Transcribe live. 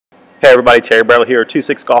Hey everybody, Terry Bradley here,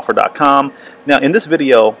 26golfer.com. Now in this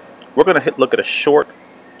video, we're going to look at a short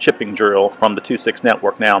chipping drill from the 26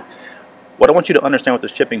 network. Now, what I want you to understand with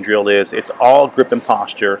this chipping drill is it's all grip and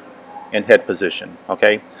posture and head position,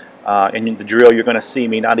 okay? In the drill, you're going to see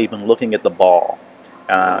me not even looking at the ball.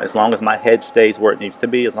 As long as my head stays where it needs to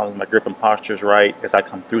be, as long as my grip and posture is right, as I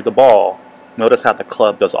come through the ball, notice how the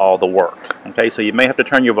club does all the work, okay? So you may have to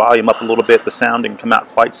turn your volume up a little bit. The sound didn't come out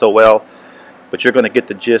quite so well, but you're going to get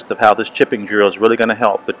the gist of how this chipping drill is really going to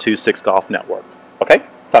help the 26 Golf Network. Okay?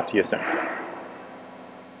 Talk to you soon. Take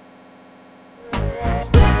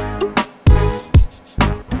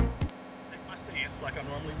my stance like I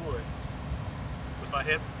normally would, with my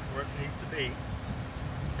hip where it needs to be,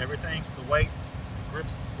 everything, the weight, the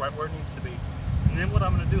grips right where it needs to be. And then what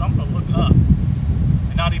I'm going to do, I'm going to look up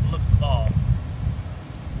and not even look at the ball,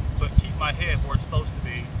 but keep my head where it's supposed to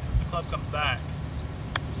be. If the club comes back,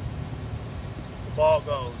 the ball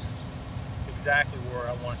goes exactly where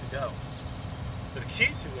I want it to go. So the key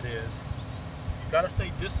to it is you've got to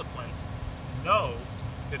stay disciplined. Know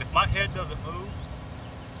that if my head doesn't move,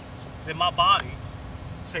 then my body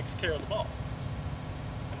takes care of the ball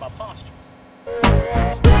and my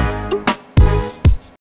posture.